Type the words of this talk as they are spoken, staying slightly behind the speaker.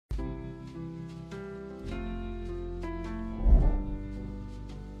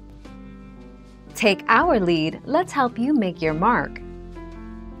Take our lead, let's help you make your mark.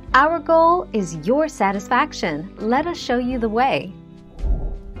 Our goal is your satisfaction. Let us show you the way.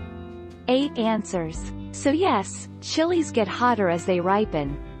 8 answers. So yes, chilies get hotter as they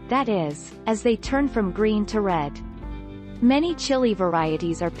ripen, that is, as they turn from green to red. Many chili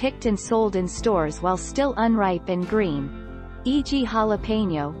varieties are picked and sold in stores while still unripe and green, e.g.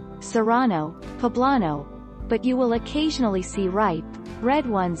 jalapeno, serrano, poblano, but you will occasionally see ripe, red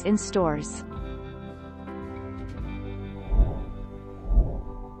ones in stores.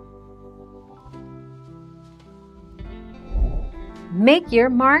 Make your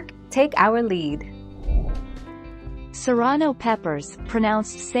mark, take our lead. Serrano peppers,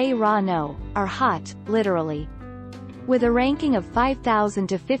 pronounced serrano, are hot, literally. With a ranking of 5,000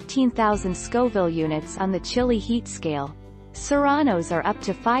 to 15,000 Scoville units on the chili heat scale, serranos are up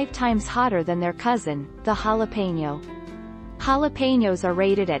to 5 times hotter than their cousin, the jalapeno. Jalapenos are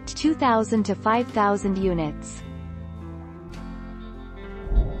rated at 2,000 to 5,000 units.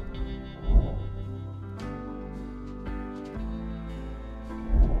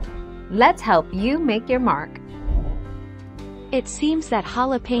 Let's help you make your mark. It seems that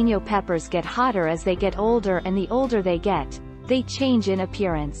jalapeno peppers get hotter as they get older, and the older they get, they change in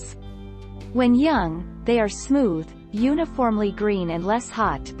appearance. When young, they are smooth, uniformly green and less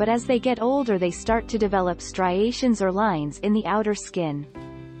hot, but as they get older they start to develop striations or lines in the outer skin.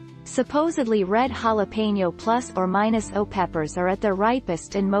 Supposedly red jalapeno plus or minus O peppers are at their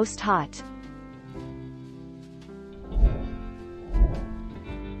ripest and most hot.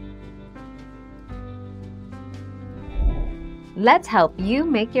 Let's help you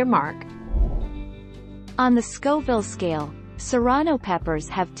make your mark. On the Scoville scale, serrano peppers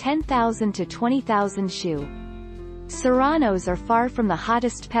have 10,000 to 20,000 shu. Serranos are far from the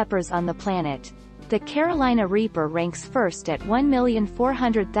hottest peppers on the planet. The Carolina Reaper ranks first at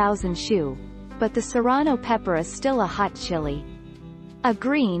 1,400,000 shu, but the serrano pepper is still a hot chili. A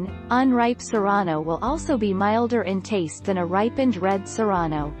green, unripe serrano will also be milder in taste than a ripened red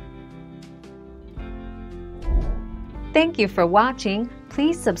serrano. Thank you for watching.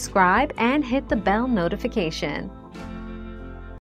 Please subscribe and hit the bell notification.